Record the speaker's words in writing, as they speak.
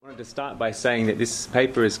to start by saying that this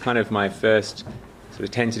paper is kind of my first sort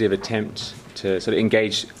of tentative attempt to sort of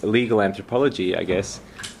engage legal anthropology, I guess.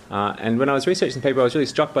 And when I was researching the paper, I was really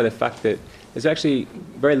struck by the fact that there's actually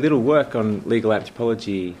very little work on legal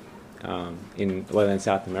anthropology in lowland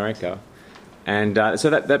South America. And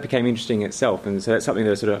so that became interesting itself. And so that's something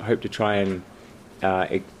that I sort of hope to try and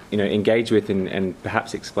engage with and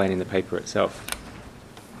perhaps explain in the paper itself.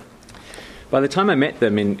 By the time I met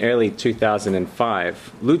them in early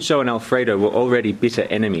 2005, Lucho and Alfredo were already bitter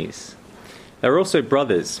enemies. They were also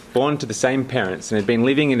brothers, born to the same parents, and had been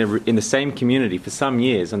living in the same community for some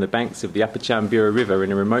years on the banks of the Apachambira River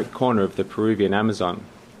in a remote corner of the Peruvian Amazon.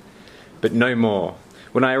 But no more.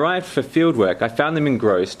 When I arrived for fieldwork, I found them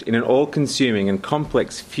engrossed in an all-consuming and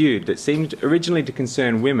complex feud that seemed originally to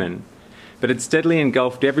concern women, but had steadily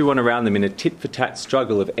engulfed everyone around them in a tit-for-tat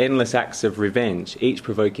struggle of endless acts of revenge, each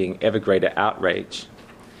provoking ever greater outrage.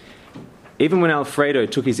 Even when Alfredo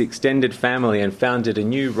took his extended family and founded a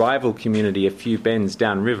new rival community a few bends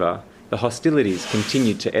downriver, the hostilities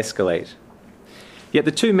continued to escalate. Yet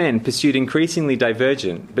the two men pursued increasingly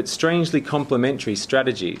divergent but strangely complementary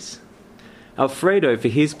strategies. Alfredo, for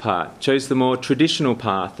his part, chose the more traditional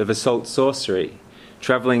path of assault sorcery,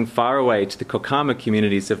 travelling far away to the Cocama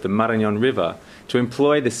communities of the Marañón River to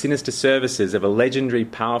employ the sinister services of a legendary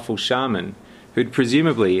powerful shaman who'd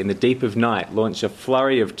presumably, in the deep of night, launch a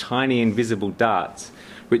flurry of tiny invisible darts,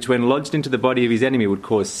 which when lodged into the body of his enemy would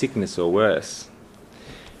cause sickness or worse.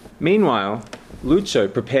 Meanwhile,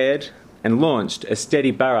 Lucho prepared and launched a steady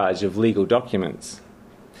barrage of legal documents.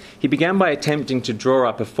 He began by attempting to draw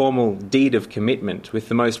up a formal deed of commitment with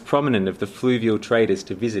the most prominent of the fluvial traders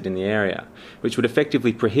to visit in the area, which would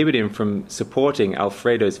effectively prohibit him from supporting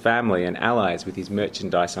Alfredo's family and allies with his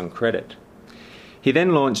merchandise on credit. He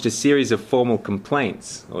then launched a series of formal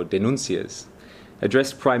complaints, or denuncias,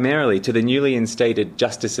 addressed primarily to the newly instated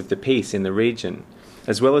Justice of the Peace in the region,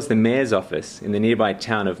 as well as the Mayor's office in the nearby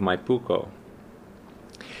town of Maipuco.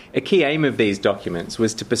 A key aim of these documents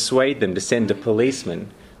was to persuade them to send a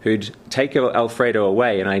policeman who'd take Alfredo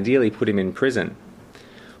away and ideally put him in prison.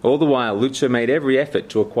 All the while, Lucho made every effort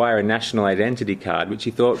to acquire a national identity card, which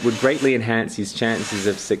he thought would greatly enhance his chances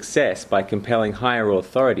of success by compelling higher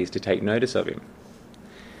authorities to take notice of him.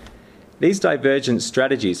 These divergent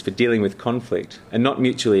strategies for dealing with conflict are not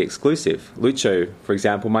mutually exclusive. Lucho, for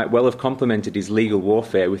example, might well have complemented his legal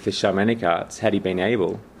warfare with the shamanic arts had he been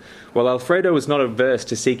able, while Alfredo was not averse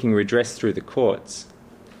to seeking redress through the courts.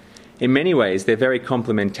 In many ways, their very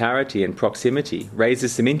complementarity and proximity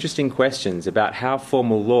raises some interesting questions about how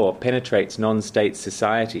formal law penetrates non-state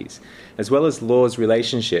societies, as well as law's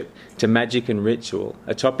relationship to magic and ritual,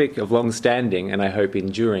 a topic of long-standing and, I hope,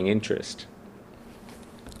 enduring interest.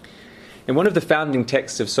 In one of the founding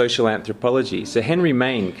texts of social anthropology, Sir Henry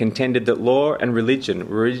Maine contended that law and religion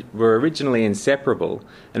were originally inseparable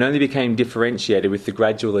and only became differentiated with the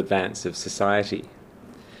gradual advance of society.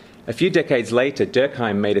 A few decades later,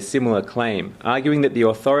 Durkheim made a similar claim, arguing that the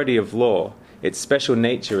authority of law, its special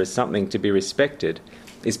nature as something to be respected,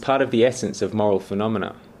 is part of the essence of moral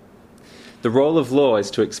phenomena. The role of law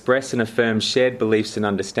is to express and affirm shared beliefs and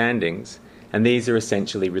understandings, and these are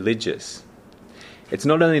essentially religious. It's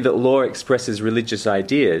not only that law expresses religious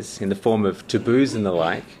ideas in the form of taboos and the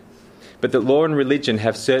like, but that law and religion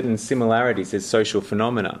have certain similarities as social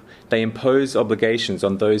phenomena. They impose obligations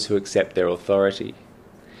on those who accept their authority.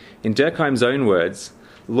 In Durkheim's own words,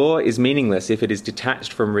 law is meaningless if it is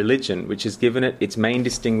detached from religion, which has given it its main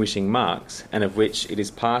distinguishing marks, and of which it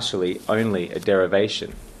is partially only a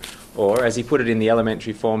derivation. Or, as he put it in the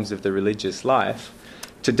elementary forms of the religious life,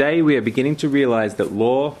 today we are beginning to realize that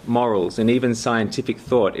law, morals, and even scientific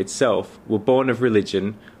thought itself were born of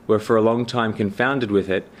religion, were for a long time confounded with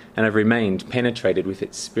it, and have remained penetrated with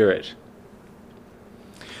its spirit.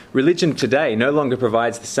 Religion today no longer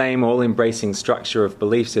provides the same all-embracing structure of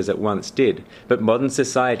beliefs as it once did, but modern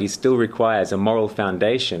society still requires a moral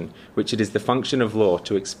foundation, which it is the function of law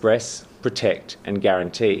to express, protect, and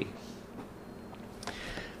guarantee.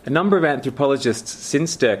 A number of anthropologists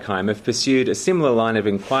since Durkheim have pursued a similar line of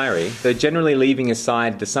inquiry, though generally leaving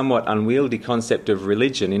aside the somewhat unwieldy concept of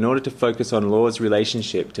religion in order to focus on law's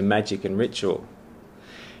relationship to magic and ritual.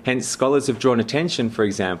 Hence, scholars have drawn attention, for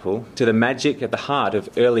example, to the magic at the heart of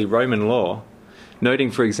early Roman law, noting,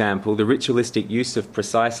 for example, the ritualistic use of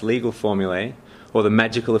precise legal formulae or the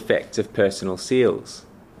magical effects of personal seals.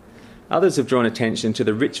 Others have drawn attention to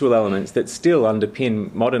the ritual elements that still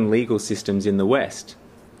underpin modern legal systems in the West.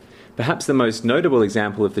 Perhaps the most notable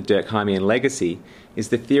example of the Durkheimian legacy is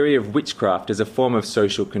the theory of witchcraft as a form of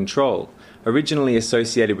social control, originally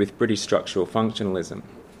associated with British structural functionalism.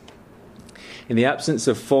 In the absence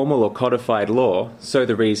of formal or codified law, so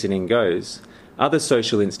the reasoning goes, other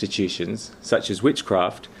social institutions, such as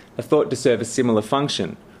witchcraft, are thought to serve a similar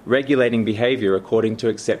function, regulating behaviour according to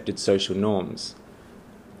accepted social norms.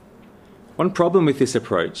 One problem with this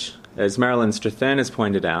approach, as Marilyn Strathern has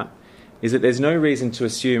pointed out, is that there's no reason to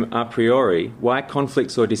assume a priori why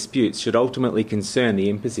conflicts or disputes should ultimately concern the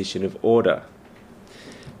imposition of order.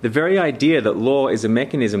 The very idea that law is a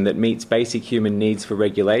mechanism that meets basic human needs for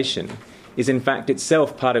regulation is in fact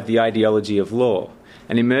itself part of the ideology of law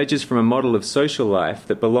and emerges from a model of social life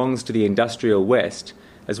that belongs to the industrial West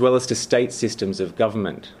as well as to state systems of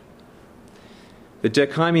government. The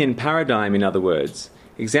Durkheimian paradigm, in other words,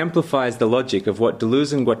 exemplifies the logic of what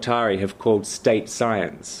Deleuze and Guattari have called state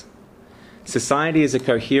science. Society as a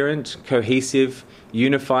coherent, cohesive,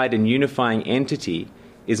 unified and unifying entity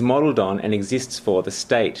is modelled on and exists for the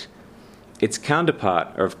state. Its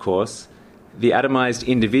counterpart are, of course, the atomised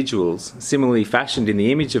individuals, similarly fashioned in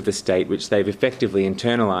the image of the state which they've effectively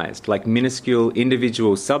internalised, like minuscule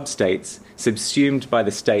individual substates subsumed by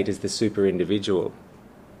the state as the super-individual.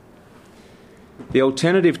 The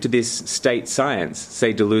alternative to this state science,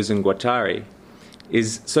 say Deleuze and Guattari,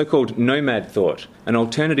 is so-called nomad thought, an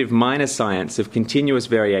alternative minor science of continuous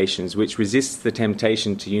variations which resists the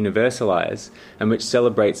temptation to universalise and which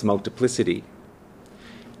celebrates multiplicity.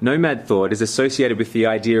 Nomad thought is associated with the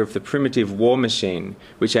idea of the primitive war machine,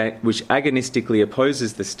 which agonistically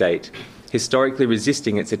opposes the state, historically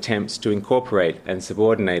resisting its attempts to incorporate and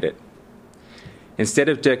subordinate it. Instead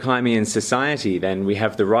of Durkheimian society, then, we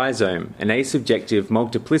have the rhizome, an asubjective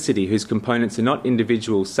multiplicity whose components are not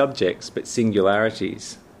individual subjects but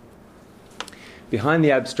singularities. Behind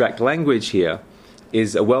the abstract language here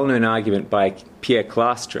is a well-known argument by Pierre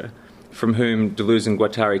Clastres, from whom Deleuze and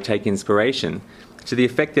Guattari take inspiration, to the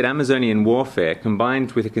effect that Amazonian warfare,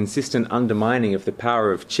 combined with a consistent undermining of the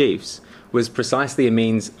power of chiefs, was precisely a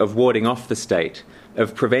means of warding off the state,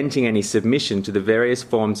 of preventing any submission to the various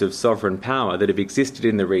forms of sovereign power that have existed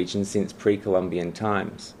in the region since pre-Columbian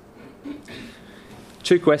times.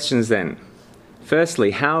 Two questions then.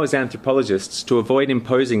 Firstly, how as anthropologists to avoid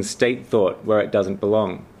imposing state thought where it doesn't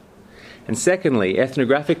belong? And secondly,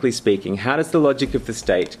 ethnographically speaking, how does the logic of the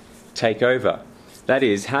state take over? That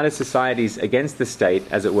is, how do societies against the state,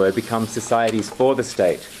 as it were, become societies for the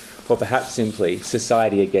state, or perhaps simply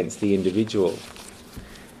society against the individual?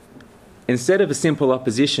 Instead of a simple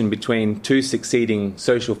opposition between two succeeding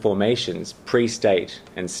social formations, pre-state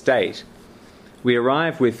and state, we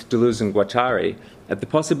arrive with Deleuze and Guattari at the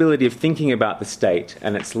possibility of thinking about the state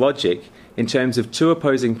and its logic in terms of two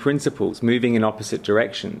opposing principles moving in opposite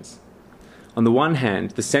directions. On the one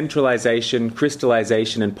hand, the centralisation,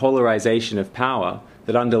 crystallisation and polarisation of power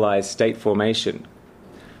that underlies state formation.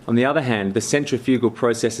 On the other hand, the centrifugal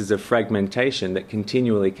processes of fragmentation that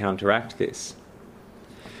continually counteract this.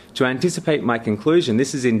 To anticipate my conclusion,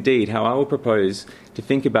 this is indeed how I will propose to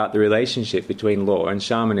think about the relationship between law and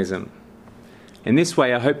shamanism. In this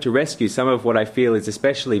way, I hope to rescue some of what I feel is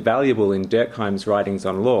especially valuable in Durkheim's writings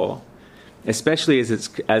on law, especially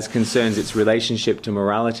as concerns its relationship to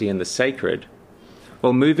morality and the sacred,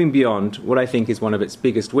 while moving beyond what I think is one of its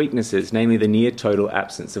biggest weaknesses, namely the near-total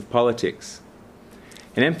absence of politics.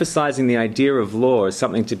 In emphasising the idea of law as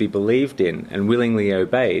something to be believed in and willingly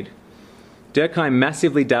obeyed, Durkheim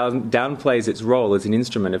massively downplays its role as an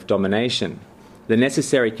instrument of domination, the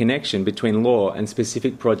necessary connection between law and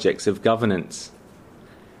specific projects of governance.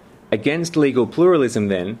 Against legal pluralism,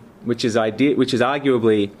 then, which is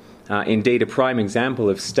arguably indeed a prime example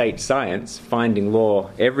of state science, finding law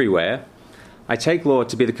everywhere, I take law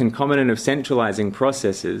to be the concomitant of centralising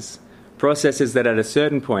processes that at a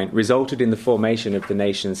certain point resulted in the formation of the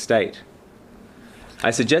nation-state.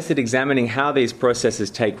 I suggest that examining how these processes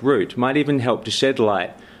take root might even help to shed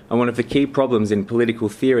light on one of the key problems in political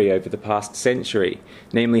theory over the past century,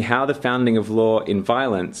 namely how the founding of law in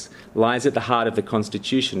violence lies at the heart of the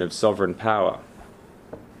constitution of sovereign power.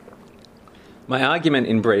 My argument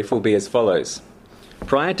in brief will be as follows.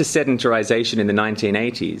 Prior to sedentarisation in the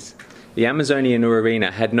 1980s, the Amazonian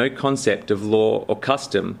Urarina had no concept of law or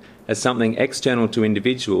custom as something external to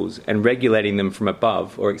individuals and regulating them from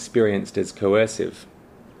above or experienced as coercive.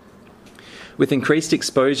 With increased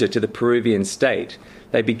exposure to the Peruvian state,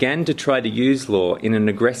 they began to try to use law in an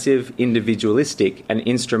aggressive, individualistic and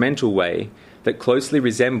instrumental way that closely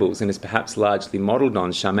resembles and is perhaps largely modelled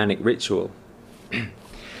on shamanic ritual.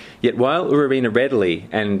 Yet while Urarina readily,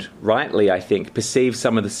 and rightly I think, perceives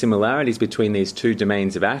some of the similarities between these two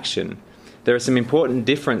domains of action, there are some important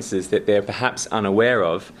differences that they're perhaps unaware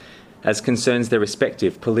of as concerns their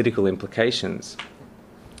respective political implications.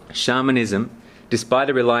 Shamanism, despite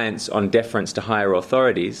a reliance on deference to higher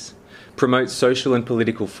authorities, promotes social and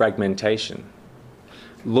political fragmentation.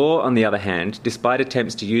 Law, on the other hand, despite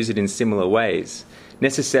attempts to use it in similar ways,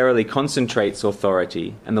 necessarily concentrates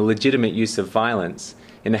authority and the legitimate use of violence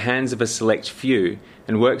in the hands of a select few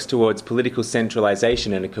and works towards political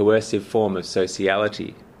centralisation and a coercive form of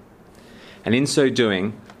sociality. And in so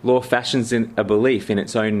doing, law fashions a belief in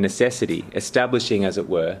its own necessity, establishing, as it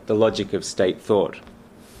were, the logic of state thought.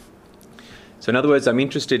 So in other words, I'm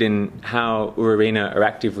interested in how Urarina are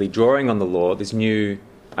actively drawing on the law, this new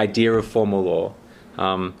idea of formal law,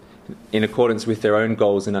 in accordance with their own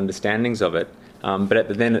goals and understandings of it, but at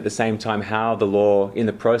the same time how the law in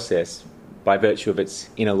the process, by virtue of its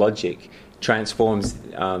inner logic, transforms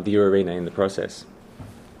the Urarina in the process.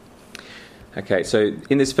 Okay, so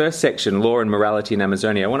in this first section, Law and Morality in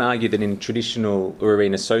Amazonia, I want to argue that in traditional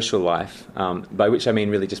Urarina social life, by which I mean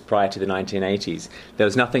really just prior to the 1980s, there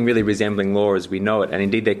was nothing really resembling law as we know it, and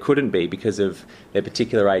indeed there couldn't be because of their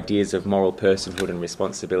particular ideas of moral personhood and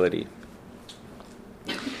responsibility.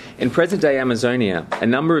 In present-day Amazonia, a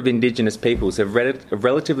number of indigenous peoples have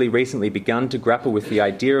relatively recently begun to grapple with the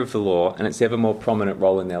idea of the law and its ever more prominent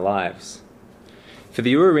role in their lives. For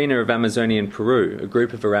the Urarina of Amazonian Peru, a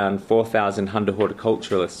group of around 4,000 Hunter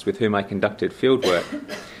horticulturalists with whom I conducted fieldwork,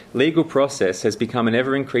 legal process has become an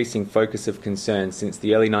ever-increasing focus of concern since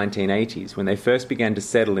the early 1980s, when they first began to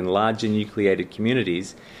settle in larger nucleated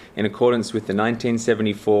communities in accordance with the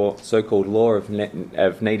 1974 so-called Law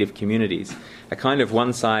of Native Communities, a kind of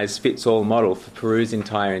one-size-fits-all model for Peru's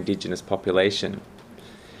entire indigenous population.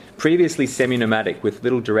 Previously semi-nomadic with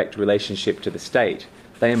little direct relationship to the state,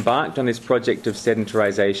 they embarked on this project of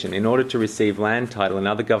sedentarisation in order to receive land title and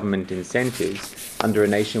other government incentives under a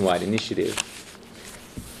nationwide initiative.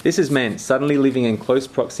 This has meant suddenly living in close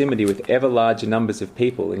proximity with ever larger numbers of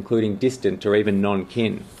people, including distant or even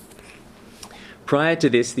non-kin. Prior to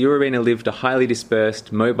this, the Urarina lived a highly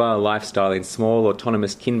dispersed, mobile lifestyle in small,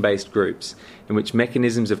 autonomous kin-based groups, in which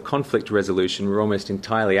mechanisms of conflict resolution were almost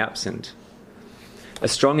entirely absent. A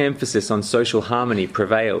strong emphasis on social harmony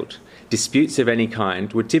prevailed. Disputes of any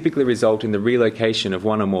kind would typically result in the relocation of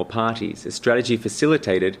one or more parties, a strategy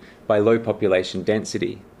facilitated by low population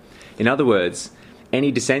density. In other words,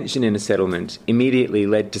 any dissension in a settlement immediately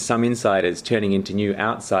led to some insiders turning into new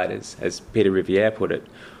outsiders, as Peter Riviere put it,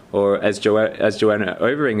 or as Joanna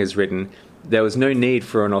Overing has written, there was no need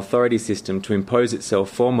for an authority system to impose itself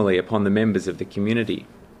formally upon the members of the community.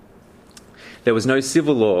 There was no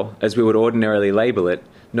civil law, as we would ordinarily label it,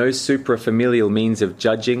 no suprafamilial means of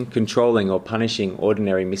judging, controlling or punishing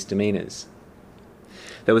ordinary misdemeanours.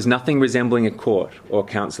 There was nothing resembling a court or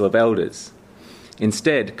council of elders.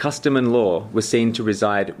 Instead, custom and law were seen to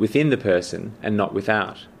reside within the person and not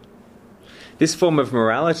without. This form of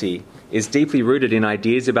morality is deeply rooted in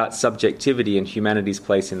ideas about subjectivity and humanity's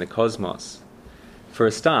place in the cosmos. For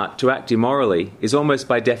a start, to act immorally is almost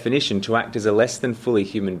by definition to act as a less than fully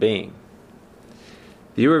human being.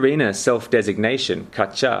 The Urarina self-designation,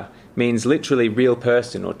 kacha, means literally real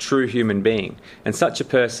person or true human being, and such a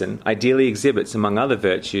person ideally exhibits, among other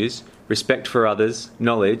virtues, respect for others,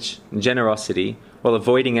 knowledge, and generosity, while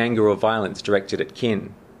avoiding anger or violence directed at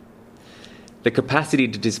kin. The capacity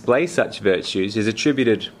to display such virtues is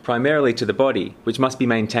attributed primarily to the body, which must be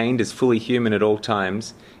maintained as fully human at all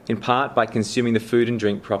times, in part by consuming the food and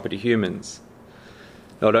drink proper to humans.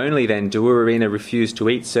 Not only then do Urarina refuse to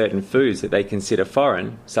eat certain foods that they consider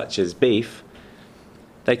foreign, such as beef,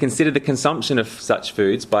 they consider the consumption of such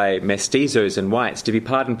foods by mestizos and whites to be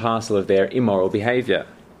part and parcel of their immoral behaviour.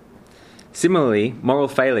 Similarly, moral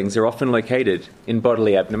failings are often located in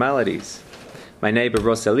bodily abnormalities. My neighbour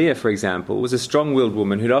Rosalia, for example, was a strong-willed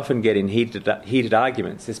woman who'd often get in heated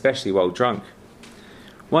arguments, especially while drunk.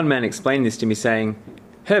 One man explained this to me saying,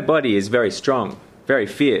 "Her body is very strong, very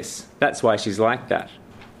fierce, that's why she's like that."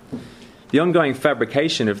 The ongoing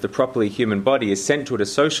fabrication of the properly human body is central to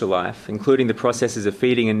social life, including the processes of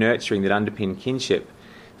feeding and nurturing that underpin kinship.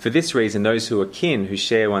 For this reason, those who are kin, who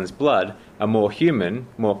share one's blood, are more human,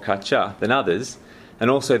 more kacha, than others, and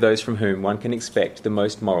also those from whom one can expect the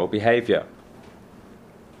most moral behaviour.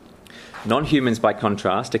 Non-humans, by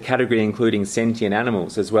contrast, a category including sentient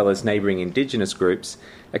animals as well as neighbouring indigenous groups,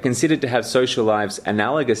 are considered to have social lives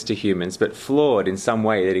analogous to humans but flawed in some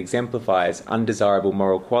way that exemplifies undesirable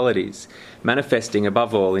moral qualities, manifesting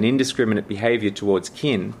above all in indiscriminate behaviour towards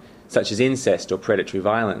kin, such as incest or predatory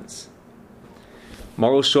violence.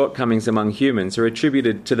 Moral shortcomings among humans are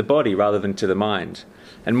attributed to the body rather than to the mind,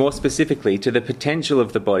 and more specifically to the potential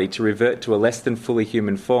of the body to revert to a less than fully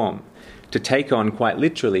human form, to take on quite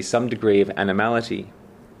literally some degree of animality.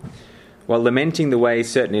 While lamenting the way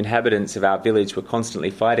certain inhabitants of our village were constantly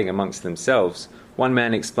fighting amongst themselves, One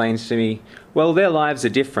man explained to me, "Well, their lives are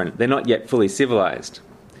different. They're not yet fully civilized."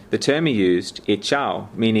 The term he used, "ichao,"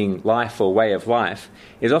 meaning life or way of life,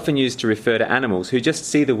 is often used to refer to animals who just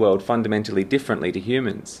see the world fundamentally differently to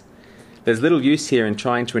humans. There's little use here in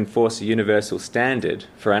trying to enforce a universal standard,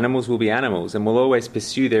 for animals will be animals and will always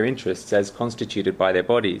pursue their interests as constituted by their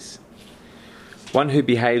bodies. One who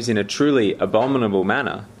behaves in a truly abominable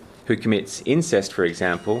manner, who commits incest, for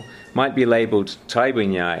example, might be labelled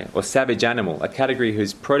taibunyai, or savage animal, a category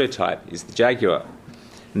whose prototype is the jaguar.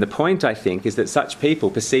 And the point, I think, is that such people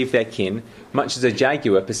perceive their kin much as a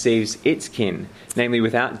jaguar perceives its kin, namely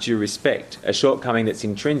without due respect, a shortcoming that's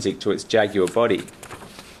intrinsic to its jaguar body.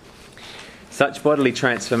 Such bodily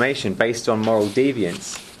transformation based on moral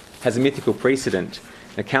deviance has a mythical precedent.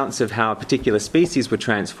 Accounts of how particular species were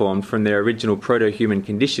transformed from their original proto-human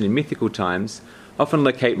condition in mythical times often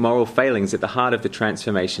locate moral failings at the heart of the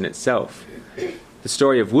transformation itself. The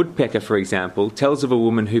story of Woodpecker, for example, tells of a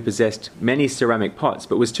woman who possessed many ceramic pots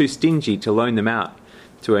but was too stingy to loan them out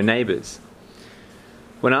to her neighbours.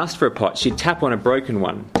 When asked for a pot, she'd tap on a broken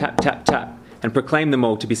one, tap, tap, tap, and proclaim them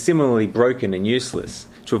all to be similarly broken and useless,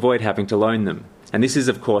 to avoid having to loan them. And this is,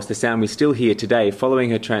 of course, the sound we still hear today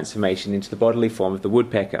following her transformation into the bodily form of the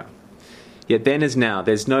woodpecker. Yet then as now,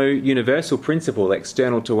 there's no universal principle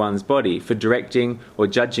external to one's body for directing or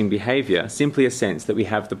judging behaviour, simply a sense that we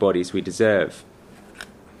have the bodies we deserve.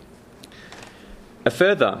 A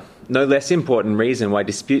further, no less important reason why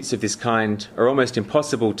disputes of this kind are almost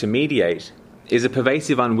impossible to mediate is a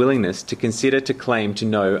pervasive unwillingness to consider to claim to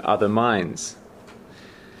know other minds.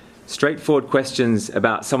 Straightforward questions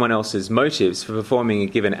about someone else's motives for performing a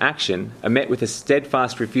given action are met with a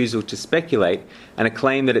steadfast refusal to speculate and a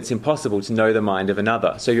claim that it's impossible to know the mind of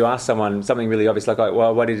another. So you ask someone something really obvious, like, "Oh,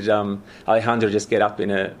 well, what did Alejandro just get up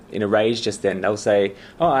in a rage just then?" They'll say,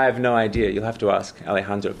 "Oh, I have no idea. You'll have to ask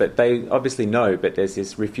Alejandro." But they obviously know, but there's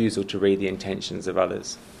this refusal to read the intentions of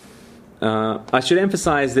others. I should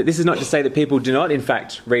emphasise that this is not to say that people do not, in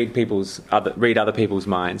fact, read other people's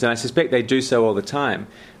minds, and I suspect they do so all the time,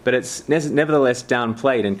 but it's nevertheless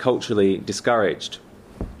downplayed and culturally discouraged.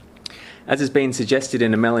 As has been suggested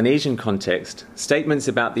in a Melanesian context, statements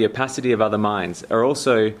about the opacity of other minds are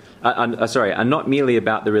not merely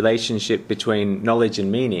about the relationship between knowledge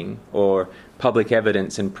and meaning, or public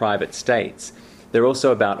evidence and private states. They're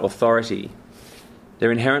also about authority.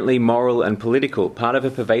 They're inherently moral and political, part of a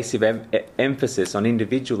pervasive emphasis on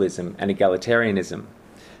individualism and egalitarianism.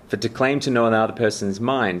 For to claim to know another person's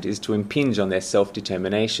mind is to impinge on their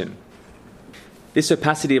self-determination. This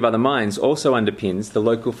opacity of other minds also underpins the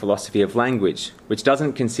local philosophy of language, which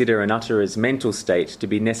doesn't consider an utterer's mental state to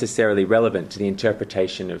be necessarily relevant to the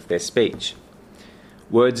interpretation of their speech.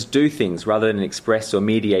 Words do things rather than express or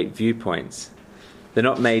mediate viewpoints. They're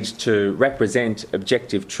not made to represent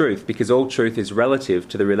objective truth because all truth is relative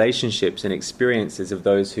to the relationships and experiences of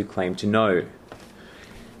those who claim to know.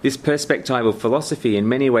 This perspectival philosophy in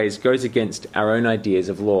many ways goes against our own ideas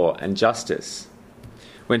of law and justice.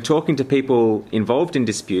 When talking to people involved in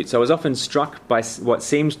disputes, I was often struck by what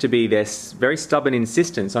seemed to be their very stubborn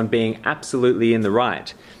insistence on being absolutely in the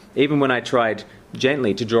right, even when I tried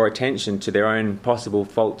gently to draw attention to their own possible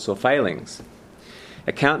faults or failings.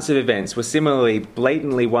 Accounts of events were similarly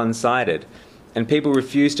blatantly one-sided, and people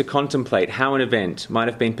refused to contemplate how an event might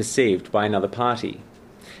have been perceived by another party.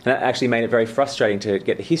 And that actually made it very frustrating to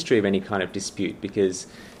get the history of any kind of dispute, because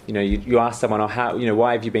you ask someone,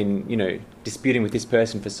 why have you been disputing with this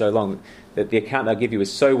person for so long? That the account they'll give you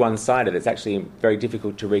is so one-sided, it's actually very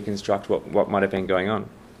difficult to reconstruct what might have been going on.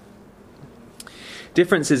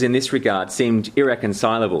 Differences in this regard seemed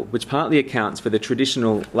irreconcilable, which partly accounts for the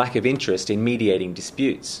traditional lack of interest in mediating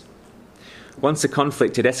disputes. Once a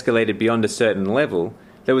conflict had escalated beyond a certain level,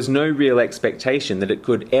 there was no real expectation that it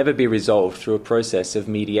could ever be resolved through a process of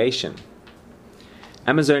mediation.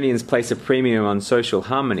 Amazonians place a premium on social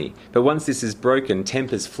harmony, but once this is broken,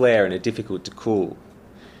 tempers flare and are difficult to cool.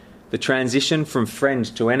 The transition from friend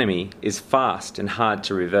to enemy is fast and hard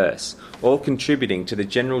to reverse, all contributing to the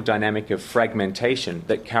general dynamic of fragmentation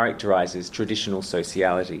that characterises traditional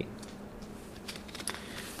sociality.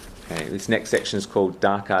 Okay, this next section is called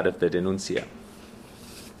Dark Art of the Denuncia.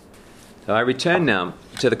 So I return now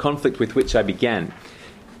to the conflict with which I began,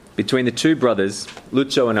 between the two brothers,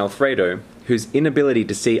 Lucho and Alfredo, whose inability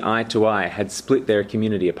to see eye to eye had split their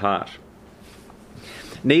community apart.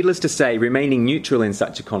 Needless to say, remaining neutral in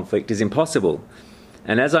such a conflict is impossible,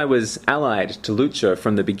 and as I was allied to Lucho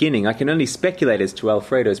from the beginning, I can only speculate as to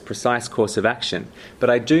Alfredo's precise course of action,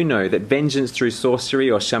 but I do know that vengeance through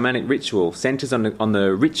sorcery or shamanic ritual centres on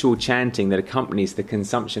the ritual chanting that accompanies the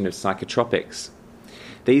consumption of psychotropics.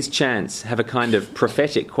 these chants have a kind of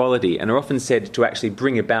prophetic quality and are often said to actually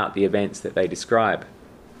bring about the events that they describe.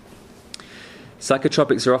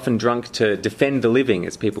 Psychotropics are often drunk to defend the living,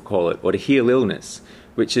 as people call it, or to heal illness,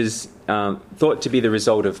 which is thought to be the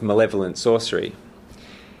result of malevolent sorcery.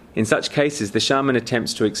 In such cases, the shaman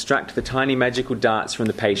attempts to extract the tiny magical darts from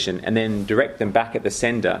the patient and then direct them back at the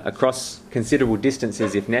sender across considerable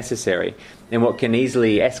distances if necessary, in what can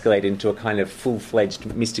easily escalate into a kind of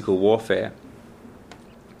full-fledged mystical warfare.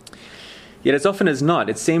 Yet as often as not,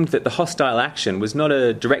 it seemed that the hostile action was not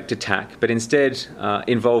a direct attack, but instead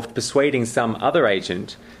involved persuading some other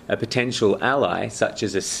agent, a potential ally, such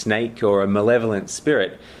as a snake or a malevolent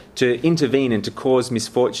spirit, to intervene and to cause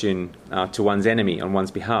misfortune to one's enemy on one's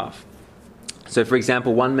behalf. So, for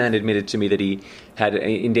example, one man admitted to me that he had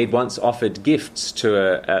indeed once offered gifts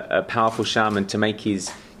to a powerful shaman to make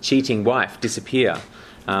his cheating wife disappear,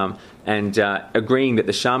 and agreeing that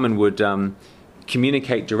the shaman would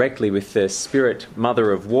communicate directly with the spirit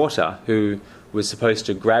mother of water, who was supposed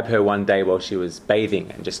to grab her one day while she was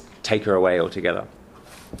bathing and just take her away altogether.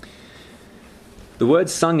 The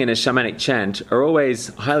words sung in a shamanic chant are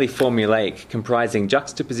always highly formulaic, comprising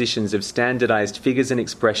juxtapositions of standardized figures and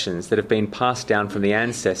expressions that have been passed down from the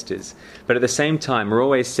ancestors, but at the same time are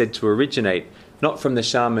always said to originate not from the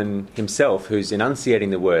shaman himself who's enunciating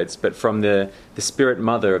the words, but from the spirit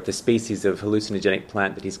mother of the species of hallucinogenic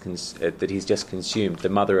plant that he's just consumed, the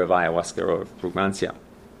mother of ayahuasca or brugmansia.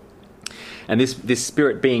 And this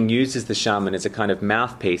spirit being uses the shaman as a kind of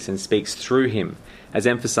mouthpiece and speaks through him, as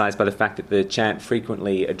emphasized by the fact that the chant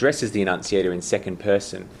frequently addresses the enunciator in second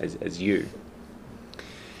person, as you.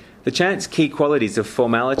 The chant's key qualities of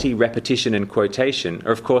formality, repetition, and quotation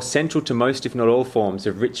are, of course, central to most, if not all, forms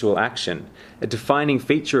of ritual action, a defining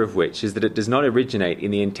feature of which is that it does not originate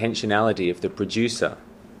in the intentionality of the producer.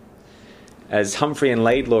 As Humphrey and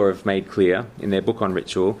Laidlaw have made clear in their book on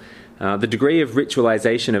ritual, the degree of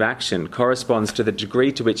ritualization of action corresponds to the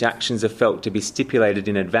degree to which actions are felt to be stipulated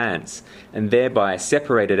in advance and thereby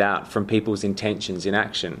separated out from people's intentions in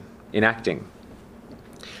acting.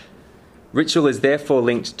 Ritual is therefore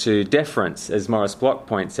linked to deference, as Maurice Bloch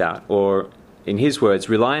points out, or, in his words,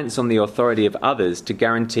 reliance on the authority of others to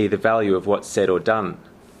guarantee the value of what's said or done.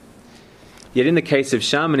 Yet in the case of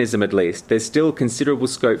shamanism, at least, there's still considerable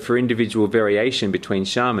scope for individual variation between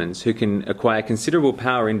shamans who can acquire considerable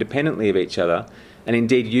power independently of each other and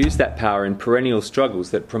indeed use that power in perennial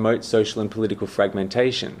struggles that promote social and political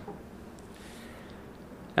fragmentation.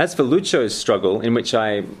 As for Lucho's struggle, in which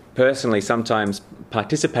I personally sometimes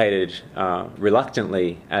participated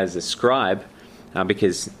reluctantly as a scribe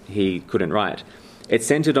because he couldn't write, it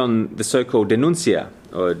centred on the so-called denuncia,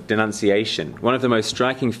 or denunciation, one of the most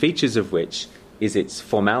striking features of which is its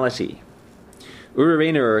formality.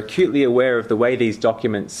 Urarina are acutely aware of the way these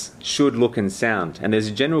documents should look and sound, and there's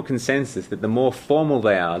a general consensus that the more formal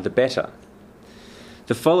they are, the better.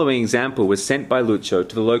 The following example was sent by Lucho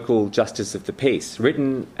to the local Justice of the Peace,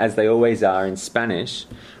 written, as they always are, in Spanish,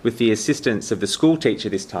 with the assistance of the school teacher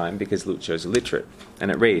this time, because Lucho's illiterate.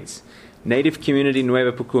 And it reads, Native Community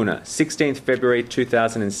Nueva Pucuna, 16th February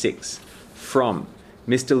 2006, from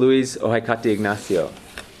Mr. Luis Ohecate Ignacio,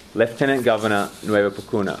 Lieutenant Governor, Nueva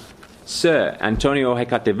Pucuna. Sir Antonio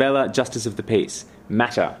Ohecate Vela, Justice of the Peace.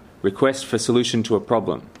 Matter, request for solution to a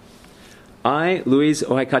problem. I, Luis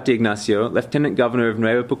Ohecate Ignacio, Lieutenant Governor of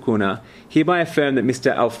Nueva Pucuna, hereby affirm that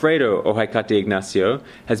Mr. Alfredo Ohecate Ignacio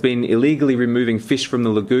has been illegally removing fish from the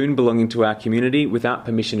lagoon belonging to our community without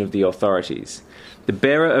permission of the authorities. The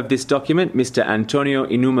bearer of this document, Mr. Antonio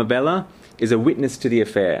Inuma Vela, is a witness to the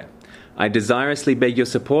affair. I desirously beg your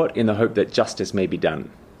support in the hope that justice may be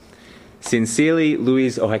done. Sincerely,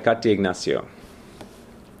 Luis Ohecate Ignacio.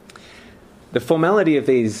 The formality of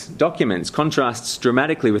these documents contrasts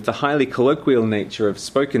dramatically with the highly colloquial nature of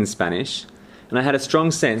spoken Spanish, and I had a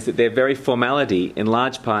strong sense that their very formality in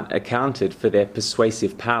large part accounted for their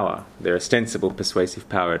persuasive power, their ostensible persuasive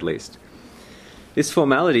power at least. This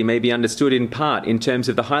formality may be understood in part in terms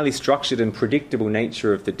of the highly structured and predictable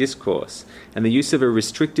nature of the discourse and the use of a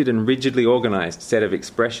restricted and rigidly organized set of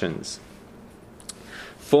expressions.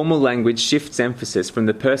 Formal language shifts emphasis from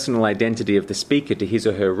the personal identity of the speaker to his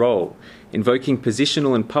or her role, invoking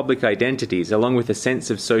positional and public identities along with a sense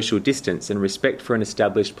of social distance and respect for an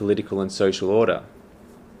established political and social order.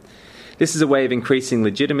 This is a way of increasing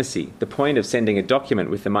legitimacy. The point of sending a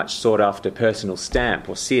document with a much sought-after personal stamp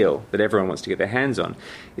or seal that everyone wants to get their hands on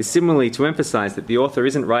is similarly to emphasize that the author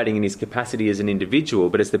isn't writing in his capacity as an individual,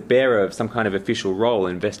 but as the bearer of some kind of official role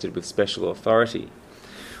invested with special authority.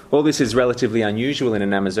 All this is relatively unusual in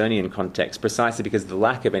an Amazonian context, precisely because of the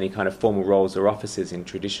lack of any kind of formal roles or offices in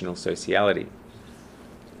traditional sociality.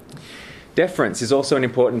 Deference is also an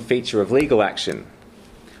important feature of legal action.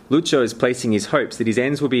 Lucho is placing his hopes that his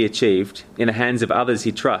ends will be achieved in the hands of others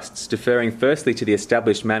he trusts, deferring firstly to the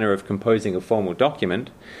established manner of composing a formal document,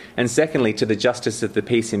 and secondly to the justice of the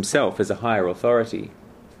peace himself as a higher authority.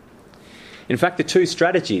 In fact, the two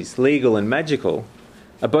strategies, legal and magical,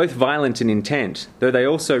 are both violent in intent, though they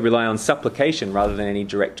also rely on supplication rather than any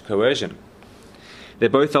direct coercion. They're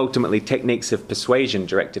both ultimately techniques of persuasion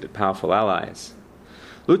directed at powerful allies.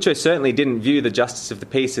 Lucho certainly didn't view the justice of the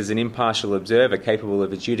peace as an impartial observer capable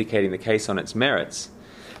of adjudicating the case on its merits,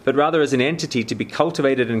 but rather as an entity to be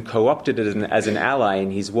cultivated and co-opted as an ally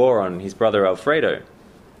in his war on his brother Alfredo.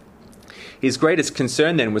 His greatest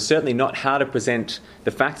concern then was certainly not how to present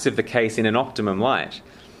the facts of the case in an optimum light,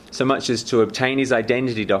 so much as to obtain his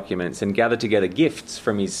identity documents and gather together gifts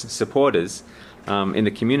from his supporters in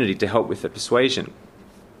the community to help with the persuasion.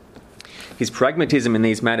 His pragmatism in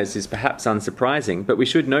these matters is perhaps unsurprising, but we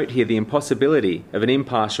should note here the impossibility of an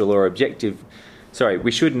impartial or objective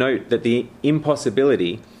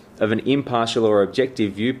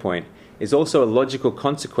viewpoint is also a logical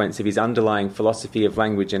consequence of his underlying philosophy of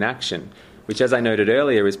language and action, which, as I noted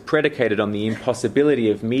earlier, is predicated on the impossibility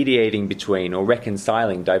of mediating between or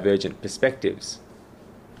reconciling divergent perspectives.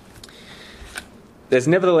 There's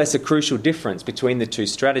nevertheless a crucial difference between the two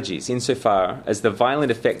strategies insofar as the violent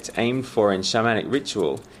effect aimed for in shamanic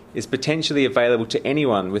ritual is potentially available to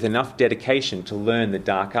anyone with enough dedication to learn the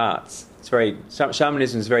dark arts.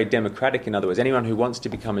 Shamanism is very democratic, in other words. Anyone who wants to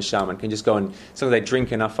become a shaman can just go and, as long as they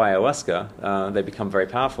drink enough ayahuasca, they become very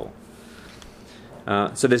powerful.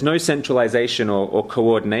 So there's no centralization or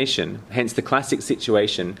coordination, hence the classic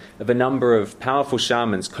situation of a number of powerful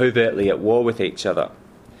shamans covertly at war with each other.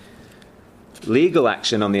 Legal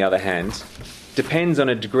action, on the other hand, depends on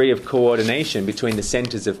a degree of coordination between the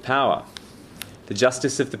centres of power, the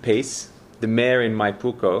justice of the peace, the mayor in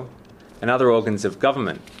Maipuco, and other organs of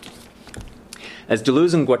government. As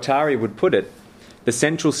Deleuze and Guattari would put it, the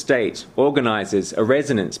central state organises a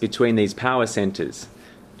resonance between these power centres.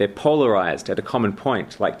 They're polarised at a common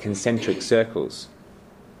point, like concentric circles.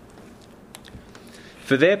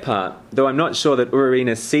 For their part, though I'm not sure that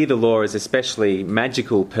Urarina see the law as especially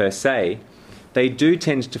magical per se, they do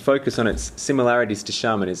tend to focus on its similarities to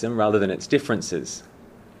shamanism rather than its differences.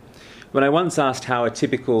 When I once asked how a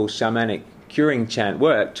typical shamanic curing chant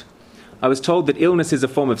worked, I was told that illness is a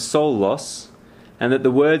form of soul loss and that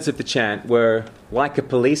the words of the chant were like a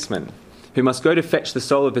policeman who must go to fetch the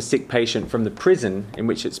soul of a sick patient from the prison in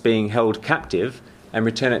which it's being held captive and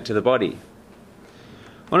return it to the body.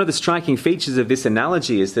 One of the striking features of this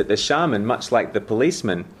analogy is that the shaman, much like the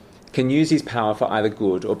policeman, can use his power for either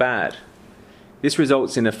good or bad. This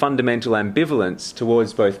results in a fundamental ambivalence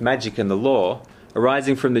towards both magic and the law,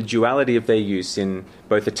 arising from the duality of their use in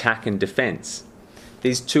both attack and defence.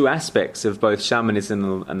 These two aspects of both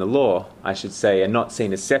shamanism and the law, I should say, are not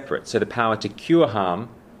seen as separate, so the power to cure harm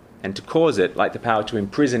and to cause it, like the power to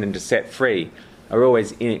imprison and to set free, are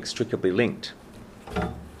always inextricably linked.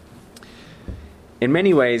 In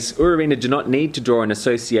many ways, Urarina do not need to draw an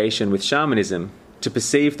association with shamanism to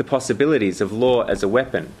perceive the possibilities of law as a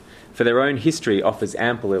weapon, for their own history offers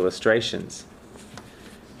ample illustrations.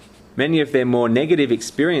 Many of their more negative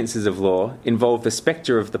experiences of law involve the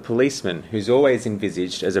spectre of the policeman, who's always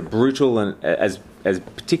envisaged as a brutal and as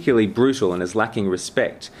particularly brutal and as lacking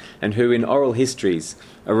respect, and who in oral histories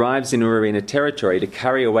arrives in Urarina territory to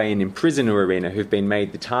carry away and imprison Urarina who've been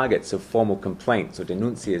made the targets of formal complaints or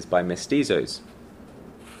denuncias by mestizos.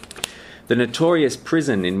 The notorious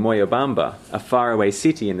prison in Moyobamba, a faraway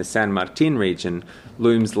city in the San Martin region,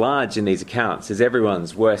 looms large in these accounts as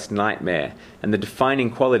everyone's worst nightmare and the defining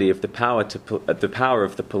quality of the power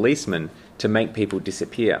of the policeman to make people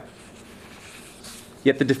disappear.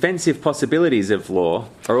 Yet the defensive possibilities of law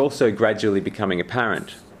are also gradually becoming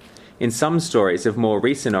apparent. In some stories of more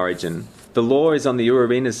recent origin, the law is on the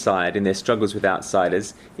Urarina's side in their struggles with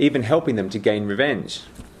outsiders, even helping them to gain revenge.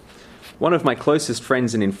 One of my closest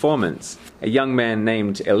friends and informants, a young man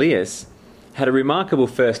named Elias, had a remarkable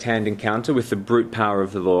first-hand encounter with the brute power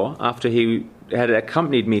of the law after he had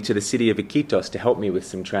accompanied me to the city of Iquitos to help me with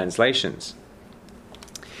some translations.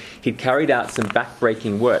 He'd carried out some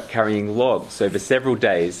back-breaking work carrying logs over several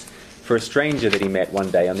days for a stranger that he met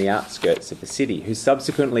one day on the outskirts of the city, who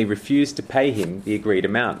subsequently refused to pay him the agreed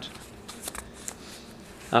amount.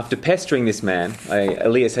 After pestering this man,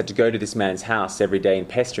 Elias had to go to this man's house every day and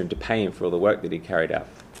pester him to pay him for all the work that he carried out.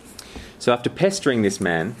 So after pestering this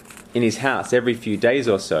man in his house every few days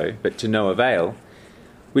or so, but to no avail,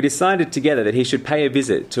 we decided together that he should pay a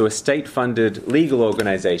visit to a state-funded legal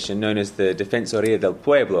organisation known as the Defensoría del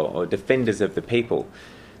Pueblo, or Defenders of the People,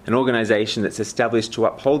 an organisation that's established to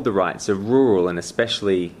uphold the rights of rural and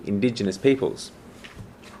especially Indigenous peoples.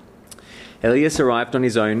 Elias arrived on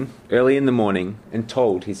his own early in the morning and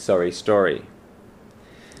told his sorry story.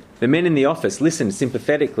 The men in the office listened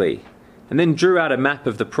sympathetically and then drew out a map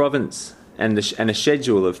of the province and a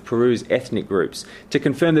schedule of Peru's ethnic groups to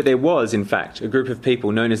confirm that there was, in fact, a group of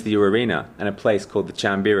people known as the Urarina and a place called the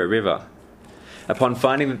Chambira River. Upon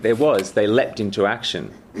finding that there was, they leapt into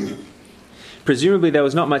action. Presumably there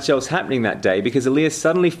was not much else happening that day because Elias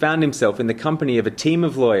suddenly found himself in the company of a team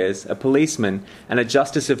of lawyers, a policeman and a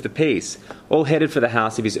justice of the peace, all headed for the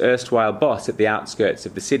house of his erstwhile boss at the outskirts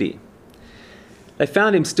of the city. They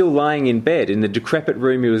found him still lying in bed in the decrepit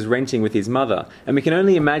room he was renting with his mother, and we can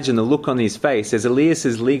only imagine the look on his face as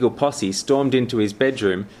Elias's legal posse stormed into his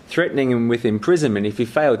bedroom, threatening him with imprisonment if he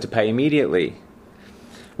failed to pay immediately.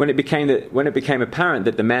 When it became apparent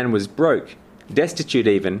that the man was broke, destitute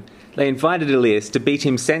even, they invited Elias to beat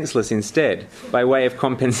him senseless instead, by way of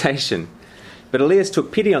compensation. But Elias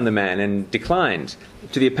took pity on the man and declined,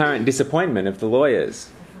 to the apparent disappointment of the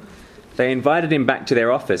lawyers. They invited him back to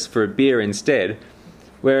their office for a beer instead,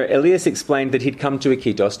 where Elias explained that he'd come to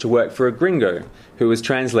Iquitos to work for a gringo who was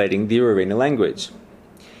translating the Urarina language.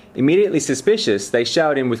 Immediately suspicious, they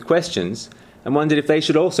showered him with questions and wondered if they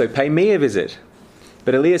should also pay me a visit.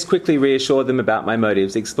 But Elias quickly reassured them about my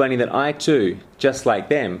motives, explaining that I too, just like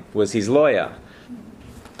them, was his lawyer.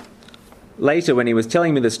 Later, when he was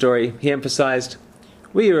telling me the story, he emphasised,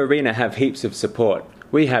 "We Urarina have heaps of support.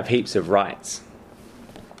 We have heaps of rights."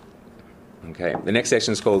 Okay, the next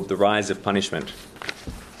section is called The Rise of Punishment.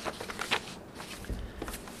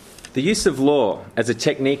 The use of law as a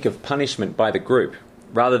technique of punishment by the group,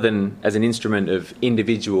 rather than as an instrument of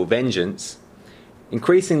individual vengeance,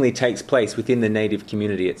 increasingly takes place within the native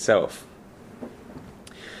community itself.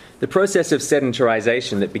 The process of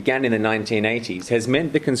sedentarisation that began in the 1980s has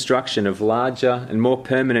meant the construction of larger and more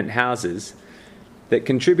permanent houses that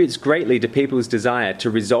contributes greatly to people's desire to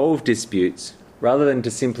resolve disputes rather than to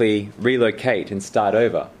simply relocate and start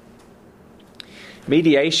over.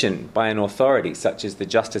 Mediation by an authority such as the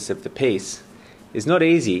Justice of the Peace is not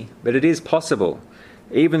easy, but it is possible,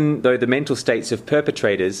 even though the mental states of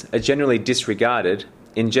perpetrators are generally disregarded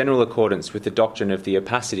in general accordance with the doctrine of the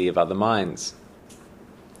opacity of other minds.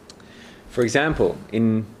 For example,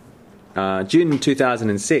 in June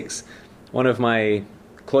 2006, one of my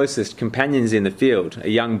closest companions in the field, a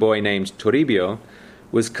young boy named Toribio,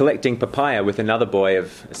 was collecting papaya with another boy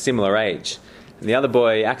of a similar age. And the other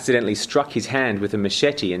boy accidentally struck his hand with a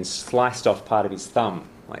machete and sliced off part of his thumb,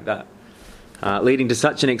 like that, leading to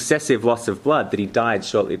such an excessive loss of blood that he died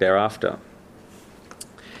shortly thereafter.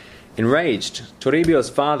 Enraged, Toribio's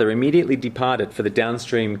father immediately departed for the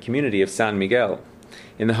downstream community of San Miguel,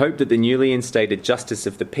 in the hope that the newly instated Justice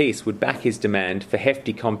of the Peace would back his demand for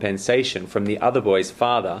hefty compensation from the other boy's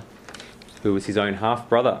father, who was his own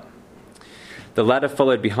half-brother. The latter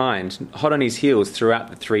followed behind, hot on his heels throughout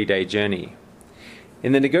the 3-day journey.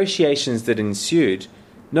 In the negotiations that ensued,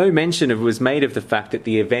 no mention was made of the fact that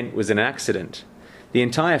the event was an accident. The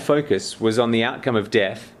entire focus was on the outcome of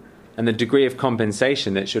death and the degree of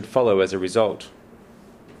compensation that should follow as a result.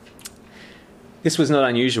 This was not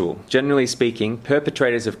unusual. Generally speaking,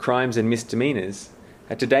 perpetrators of crimes and misdemeanours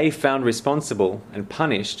are today found responsible and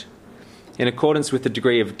punished in accordance with the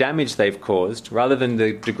degree of damage they've caused rather than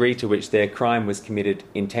the degree to which their crime was committed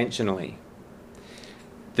intentionally.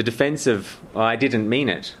 The defence of, "I didn't mean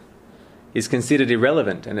it," is considered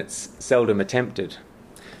irrelevant and it's seldom attempted.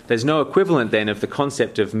 There's no equivalent then of the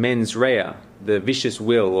concept of mens rea, the vicious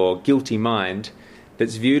will or guilty mind,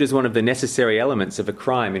 that's viewed as one of the necessary elements of a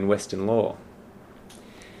crime in Western law.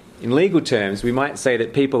 In legal terms, we might say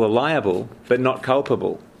that people are liable but not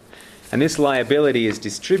culpable, and this liability is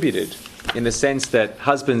distributed in the sense that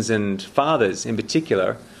husbands and fathers in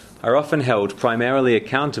particular are often held primarily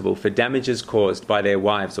accountable for damages caused by their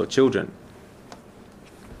wives or children.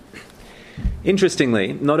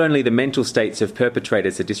 Interestingly, not only the mental states of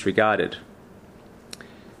perpetrators are disregarded.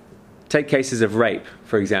 Take cases of rape,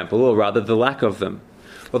 for example, or rather the lack of them.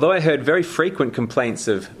 Although I heard very frequent complaints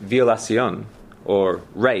of violación, or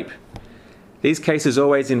rape, these cases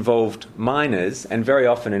always involved minors and very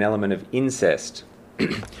often an element of incest.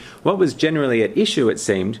 What was generally at issue, it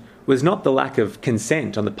seemed, was not the lack of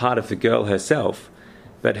consent on the part of the girl herself,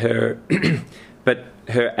 but her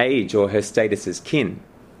age or her status as kin.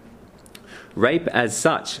 Rape as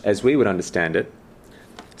such, as we would understand it,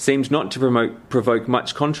 seemed not to provoke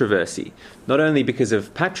much controversy, not only because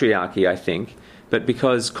of patriarchy, I think, but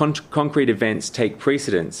because concrete events take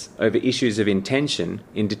precedence over issues of intention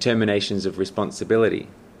in determinations of responsibility.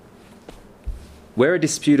 Where a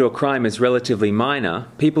dispute or crime is relatively minor,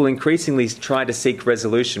 people increasingly try to seek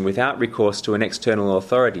resolution without recourse to an external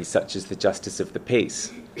authority such as the Justice of the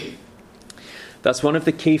Peace. Thus, one of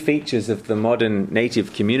the key features of the modern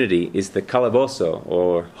native community is the calabozo,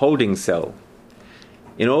 or holding cell.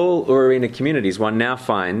 In all Urarina communities, one now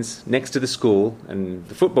finds, next to the school and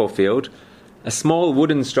the football field, a small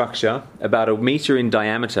wooden structure about 1 metre in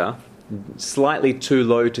diameter, slightly too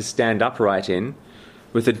low to stand upright in,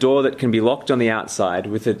 with a door that can be locked on the outside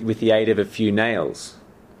with the aid of a few nails.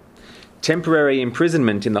 Temporary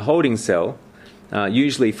imprisonment in the holding cell,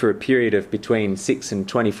 usually for a period of between 6 and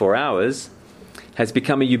 24 hours, has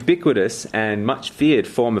become a ubiquitous and much feared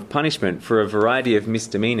form of punishment for a variety of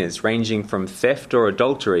misdemeanours ranging from theft or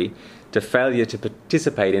adultery to failure to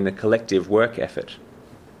participate in a collective work effort.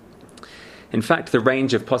 In fact, the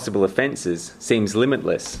range of possible offences seems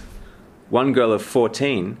limitless. One girl of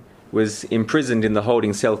 14 was imprisoned in the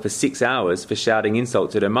holding cell for 6 hours for shouting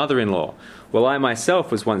insults at her mother-in-law, while I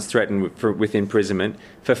myself was once threatened with imprisonment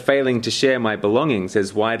for failing to share my belongings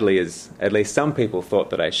as widely as at least some people thought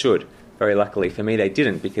that I should. Very luckily for me, they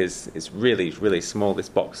didn't, because it's really, really small, this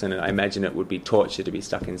box, and I imagine it would be torture to be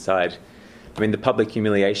stuck inside. I mean, the public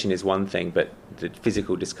humiliation is one thing, but the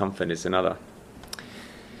physical discomfort is another.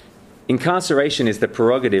 Incarceration is the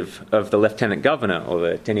prerogative of the Lieutenant Governor, or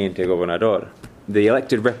the Teniente Gobernador, the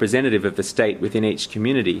elected representative of the state within each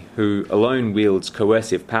community, who alone wields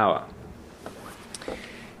coercive power.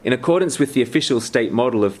 In accordance with the official state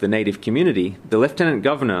model of the native community, the Lieutenant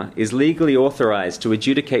Governor is legally authorised to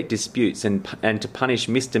adjudicate disputes and to punish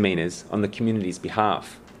misdemeanours on the community's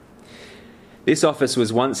behalf. This office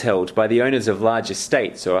was once held by the owners of large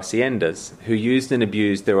estates, or haciendas, who used and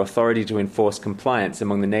abused their authority to enforce compliance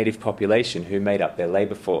among the native population who made up their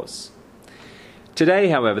labour force. Today,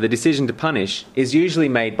 however, the decision to punish is usually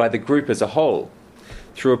made by the group as a whole,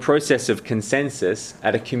 through a process of consensus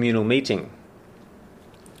at a communal meeting.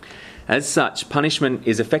 As such, punishment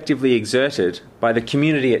is effectively exerted by the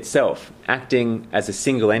community itself, acting as a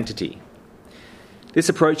single entity. This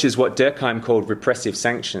approach is what Durkheim called repressive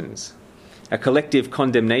sanctions, a collective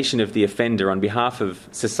condemnation of the offender on behalf of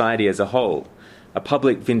society as a whole, a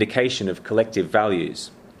public vindication of collective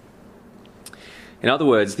values. In other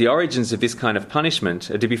words, the origins of this kind of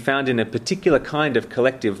punishment are to be found in a particular kind of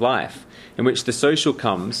collective life, in which the social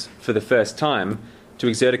comes, for the first time, to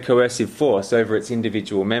exert a coercive force over its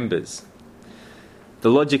individual members. The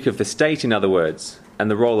logic of the state, in other words, and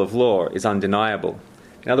the role of law is undeniable.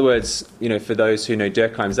 In other words, for those who know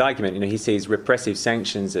Durkheim's argument, he sees repressive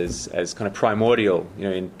sanctions as kind of primordial,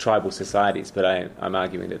 in tribal societies, but I'm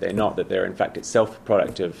arguing that they're not, that they're in fact itself a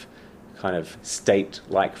product of kind of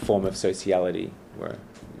state-like form of sociality, where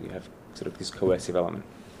you have sort of this coercive element.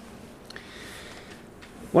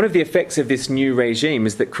 One of the effects of this new regime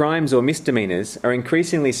is that crimes or misdemeanours are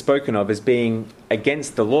increasingly spoken of as being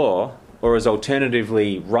against the law or as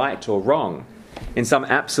alternatively right or wrong in some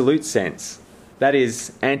absolute sense, that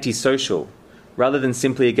is, antisocial, rather than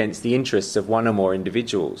simply against the interests of one or more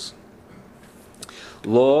individuals.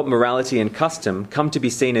 Law, morality and custom come to be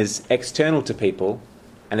seen as external to people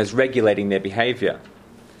and as regulating their behaviour.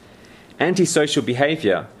 Antisocial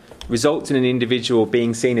behaviour results in an individual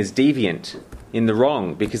being seen as deviant, in the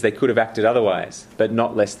wrong because they could have acted otherwise, but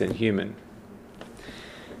not less than human.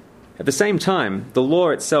 At the same time, the law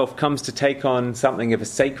itself comes to take on something of a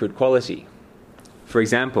sacred quality. For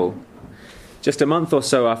example, just a month or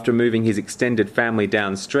so after moving his extended family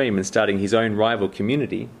downstream and starting his own rival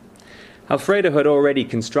community, Alfredo had already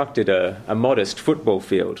constructed a modest football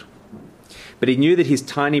field. But he knew that his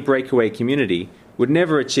tiny breakaway community would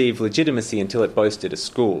never achieve legitimacy until it boasted a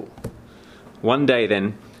school. One day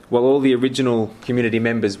then, while all the original community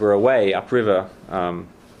members were away upriver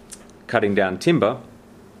cutting down timber,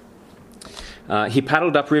 he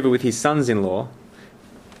paddled upriver with his sons-in-law,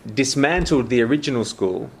 dismantled the original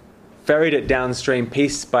school, ferried it downstream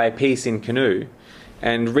piece by piece in canoe,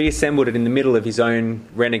 and reassembled it in the middle of his own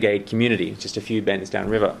renegade community, just a few bends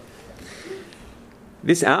downriver.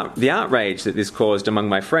 The outrage that this caused among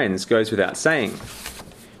my friends goes without saying.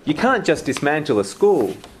 "You can't just dismantle a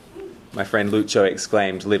school," my friend Lucho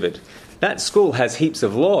exclaimed, livid. "That school has heaps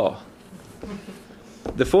of law."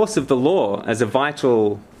 The force of the law as a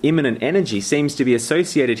vital, immanent energy seems to be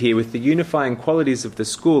associated here with the unifying qualities of the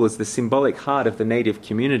school as the symbolic heart of the native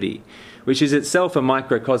community, which is itself a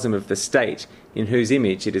microcosm of the state in whose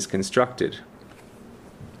image it is constructed.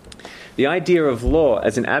 The idea of law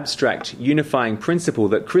as an abstract, unifying principle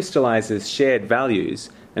that crystallizes shared values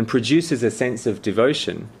and produces a sense of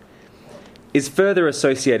devotion is further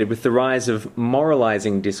associated with the rise of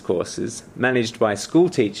moralizing discourses managed by school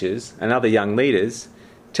teachers and other young leaders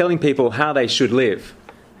telling people how they should live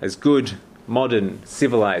as good, modern,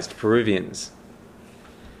 civilized Peruvians.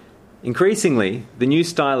 Increasingly, the new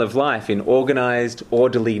style of life in organised,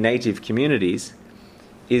 orderly native communities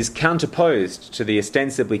is counterposed to the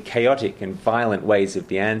ostensibly chaotic and violent ways of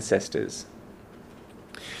the ancestors.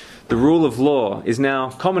 The rule of law is now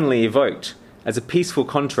commonly evoked as a peaceful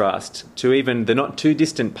contrast to even the not too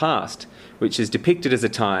distant past, which is depicted as a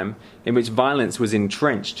time in which violence was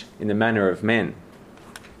entrenched in the manner of men.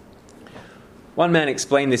 One man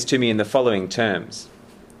explained this to me in the following terms.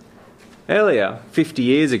 Earlier, 50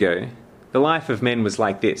 years ago, the life of men was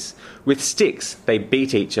like this. With sticks, they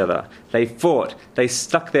beat each other. They fought. They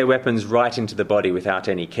stuck their weapons right into the body without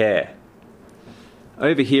any care.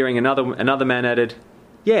 Overhearing another man added,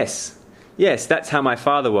 Yes, that's how my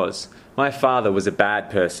father was. My father was a bad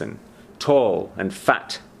person, tall and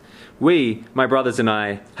fat. We, my brothers and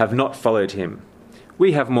I, have not followed him.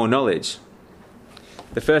 We have more knowledge.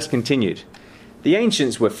 The first continued, The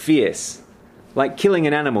ancients were fierce. Like killing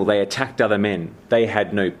an animal, they attacked other men. They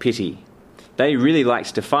had no pity. They really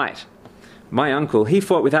liked to fight. My uncle, he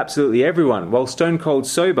fought with absolutely everyone while stone cold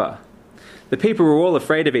sober. The people were all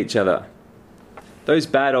afraid of each other. Those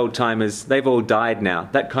bad old-timers, they've all died now.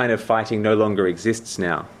 That kind of fighting no longer exists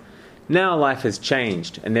now. Now life has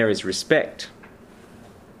changed and there is respect.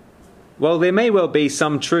 Well, there may well be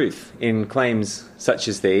some truth in claims such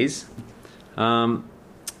as these.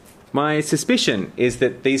 My suspicion is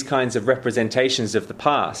that these kinds of representations of the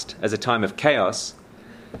past as a time of chaos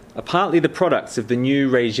are partly the products of the new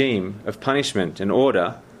regime of punishment and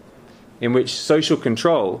order in which social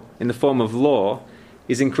control in the form of law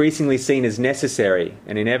is increasingly seen as necessary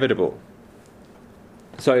and inevitable.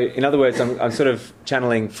 So, in other words, I'm sort of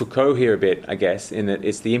channeling Foucault here a bit, I guess, in that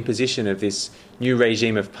it's the imposition of this new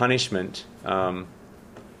regime of punishment, sort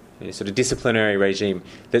of disciplinary regime,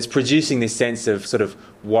 that's producing this sense of sort of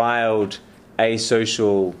wild,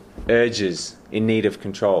 asocial urges in need of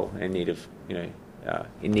control, in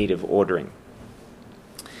need of ordering.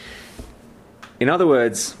 In other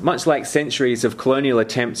words, much like centuries of colonial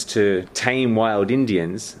attempts to tame wild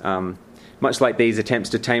Indians, much like these attempts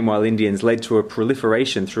to tame wild Indians led to a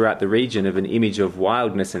proliferation throughout the region of an image of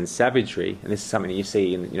wildness and savagery, and this is something you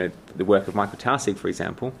see in the work of Michael Taussig, for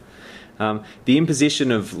example. The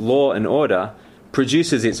imposition of law and order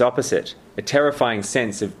produces its opposite, a terrifying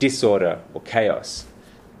sense of disorder or chaos.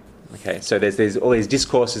 Okay, so there's all these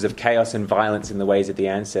discourses of chaos and violence in the ways of the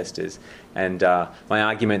ancestors, and my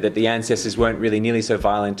argument that the ancestors weren't really nearly so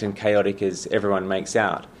violent and chaotic as everyone makes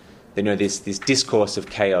out. This discourse of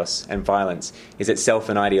chaos and violence is itself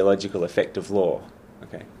an ideological effect of law.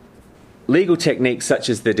 Okay. Legal techniques such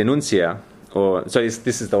as the denuncia,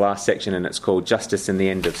 this is the last section and it's called Justice and the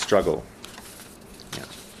End of Struggle. Yeah.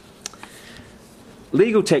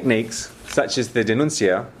 Legal techniques such as the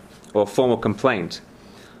denuncia, or formal complaint,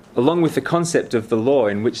 along with the concept of the law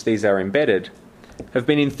in which these are embedded, have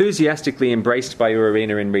been enthusiastically embraced by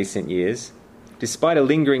Urarina in recent years, despite a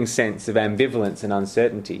lingering sense of ambivalence and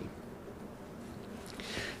uncertainty.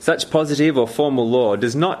 Such positive or formal law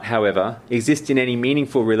does not, however, exist in any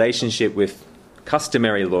meaningful relationship with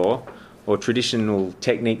customary law or traditional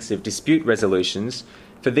techniques of dispute resolutions,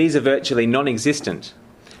 for these are virtually non-existent,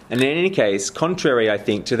 and in any case, contrary, I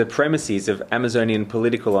think, to the premises of Amazonian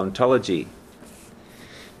political ontology.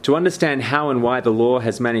 To understand how and why the law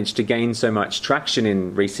has managed to gain so much traction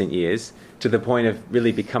in recent years, to the point of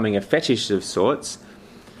really becoming a fetish of sorts,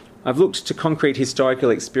 I've looked to concrete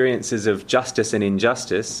historical experiences of justice and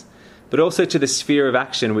injustice, but also to the sphere of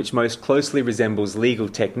action which most closely resembles legal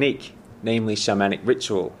technique, namely shamanic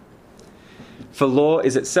ritual. For law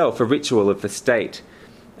is itself a ritual of the state,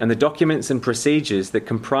 and the documents and procedures that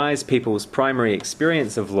comprise people's primary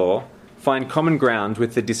experience of law find common ground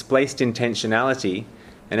with the displaced intentionality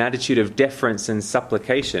and attitude of deference and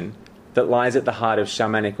supplication that lies at the heart of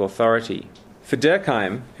shamanic authority. For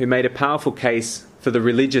Durkheim, who made a powerful case for the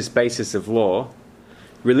religious basis of law,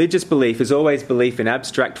 religious belief is always belief in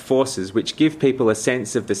abstract forces which give people a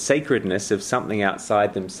sense of the sacredness of something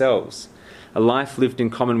outside themselves, a life lived in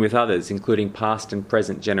common with others, including past and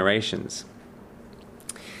present generations.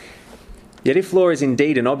 Yet if law is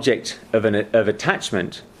indeed an object of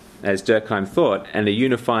attachment, as Durkheim thought, and a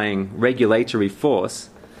unifying regulatory force,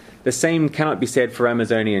 the same cannot be said for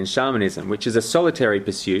Amazonian shamanism, which is a solitary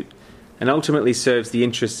pursuit and ultimately serves the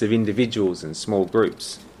interests of individuals and small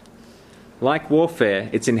groups. Like warfare,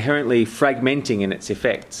 it's inherently fragmenting in its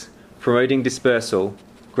effects, promoting dispersal,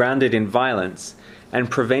 grounded in violence,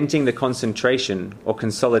 and preventing the concentration or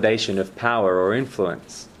consolidation of power or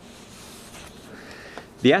influence.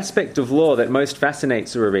 The aspect of law that most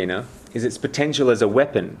fascinates Urarina is its potential as a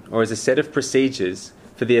weapon or as a set of procedures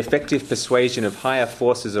for the effective persuasion of higher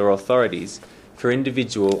forces or authorities for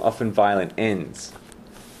individual, often violent ends.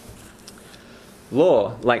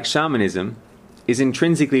 Law, like shamanism, is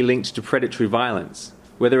intrinsically linked to predatory violence,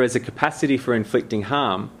 whether as a capacity for inflicting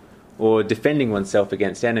harm or defending oneself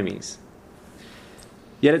against enemies.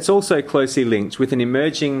 Yet it's also closely linked with an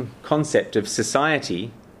emerging concept of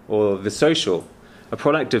society, or the social, a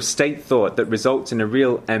product of state thought that results in a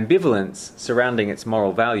real ambivalence surrounding its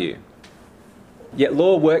moral value. Yet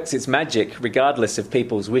law works its magic regardless of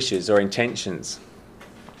people's wishes or intentions.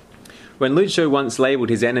 When Lucio once labelled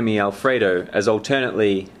his enemy Alfredo as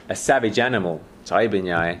alternately a savage animal,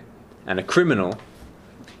 Taibinyai, and a criminal,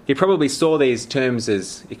 he probably saw these terms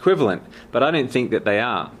as equivalent, but I don't think that they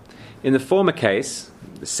are. In the former case,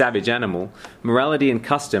 the savage animal, morality and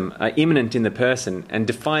custom are immanent in the person and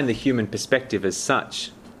define the human perspective as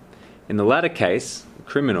such. In the latter case, the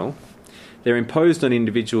criminal, they're imposed on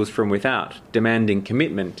individuals from without, demanding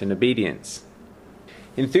commitment and obedience.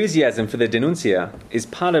 Enthusiasm for the denuncia is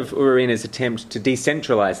part of Urarina's attempt to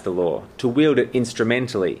decentralise the law, to wield it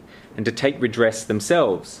instrumentally, and to take redress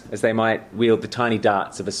themselves, as they might wield the tiny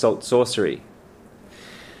darts of assault sorcery.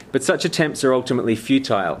 But such attempts are ultimately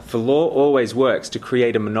futile, for law always works to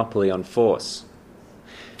create a monopoly on force.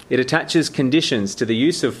 It attaches conditions to the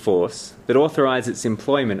use of force that authorise its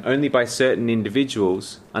employment only by certain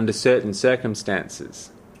individuals under certain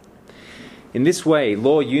circumstances. In this way,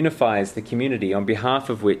 law unifies the community on behalf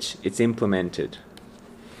of which it's implemented.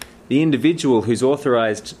 The individual who's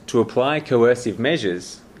authorised to apply coercive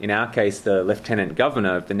measures, in our case the Lieutenant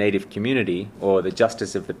Governor of the native community or the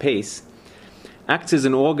Justice of the Peace, acts as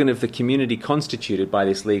an organ of the community constituted by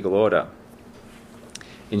this legal order.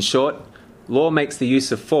 In short, law makes the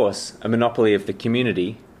use of force a monopoly of the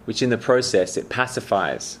community, which in the process it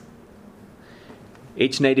pacifies.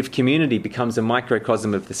 Each native community becomes a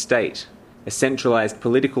microcosm of the state, a centralised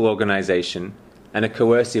political organisation, and a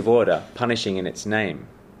coercive order punishing in its name.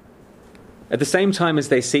 At the same time as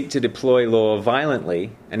they seek to deploy law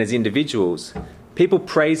violently and as individuals, people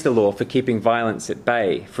praise the law for keeping violence at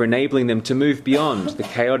bay, for enabling them to move beyond the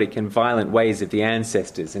chaotic and violent ways of the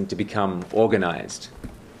ancestors and to become organised.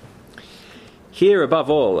 Here, above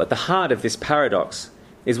all, at the heart of this paradox,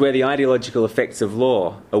 is where the ideological effects of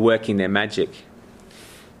law are working their magic.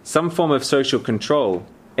 Some form of social control,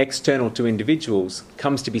 external to individuals,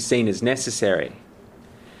 comes to be seen as necessary.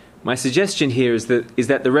 My suggestion here is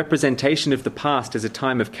that the representation of the past as a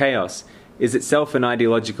time of chaos is itself an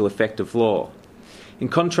ideological effect of law. In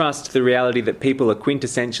contrast to the reality that people are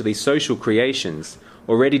quintessentially social creations,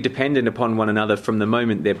 already dependent upon one another from the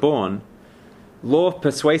moment they're born, law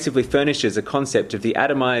persuasively furnishes a concept of the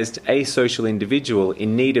atomized, asocial individual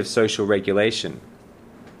in need of social regulation.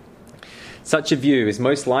 Such a view is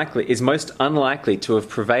most unlikely to have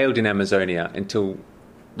prevailed in Amazonia until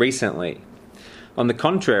recently. On the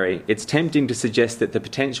contrary, it's tempting to suggest that the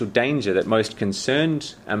potential danger that most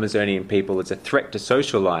concerned Amazonian people as a threat to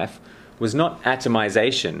social life was not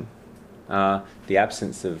atomization, the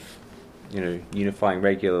absence of unifying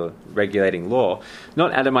regulating law,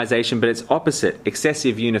 not atomization, but its opposite,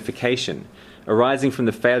 excessive unification, arising from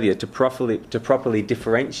the failure to properly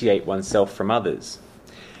differentiate oneself from others.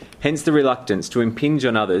 Hence the reluctance to impinge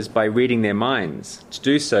on others by reading their minds. To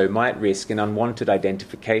do so might risk an unwanted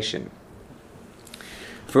identification.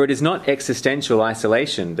 For it is not existential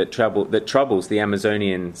isolation that troubles the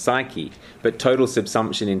Amazonian psyche, but total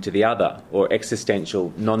subsumption into the other, or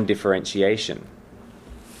existential non-differentiation.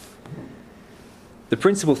 The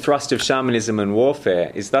principal thrust of shamanism and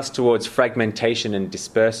warfare is thus towards fragmentation and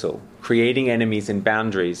dispersal, creating enemies and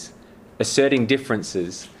boundaries, asserting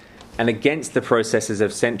differences, and against the processes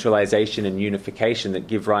of centralisation and unification that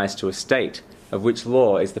give rise to a state, of which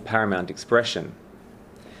law is the paramount expression.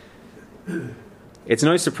 It's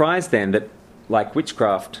no surprise then that, like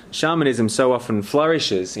witchcraft, shamanism so often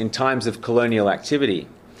flourishes in times of colonial activity,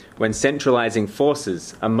 when centralising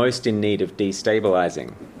forces are most in need of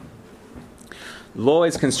destabilising. Law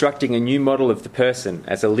is constructing a new model of the person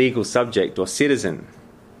as a legal subject or citizen.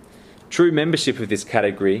 True membership of this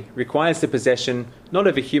category requires the possession not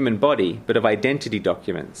of a human body, but of identity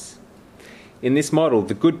documents. In this model,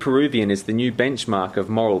 the good Peruvian is the new benchmark of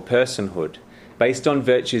moral personhood, based on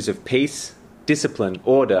virtues of peace, discipline,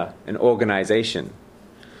 order, and organisation.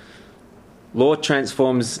 Law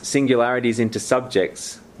transforms singularities into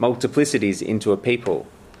subjects, multiplicities into a people.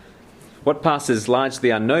 What passes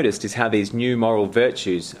largely unnoticed is how these new moral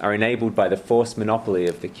virtues are enabled by the forced monopoly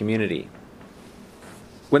of the community.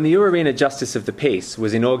 When the Urarina Justice of the Peace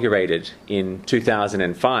was inaugurated in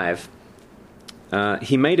 2005,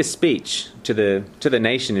 he made a speech to the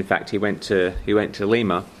nation. In fact, he went to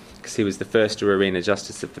Lima, because he was the first Arena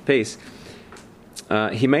Justice of the Peace,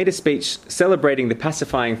 he made a speech celebrating the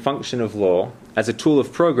pacifying function of law as a tool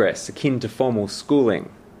of progress akin to formal schooling.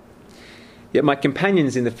 Yet my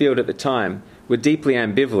companions in the field at the time were deeply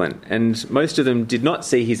ambivalent, and most of them did not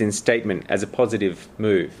see his instatement as a positive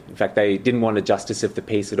move. In fact, they didn't want a Justice of the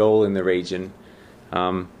Peace at all in the region,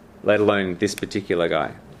 let alone this particular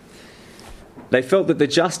guy. They felt that the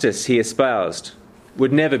justice he espoused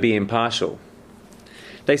would never be impartial.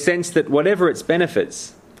 They sensed that whatever its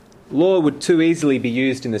benefits, law would too easily be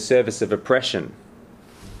used in the service of oppression.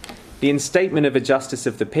 The instatement of a Justice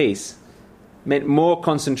of the Peace meant more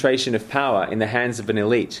concentration of power in the hands of an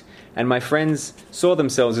elite, and my friends saw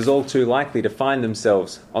themselves as all too likely to find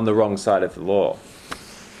themselves on the wrong side of the law.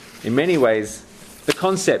 In many ways, the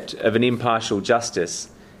concept of an impartial justice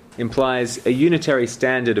implies a unitary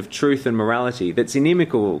standard of truth and morality that's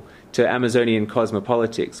inimical to Amazonian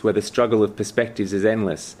cosmopolitics, where the struggle of perspectives is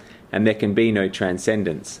endless and there can be no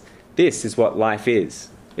transcendence. This is what life is.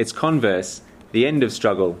 Its converse, the end of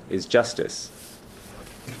struggle, is justice.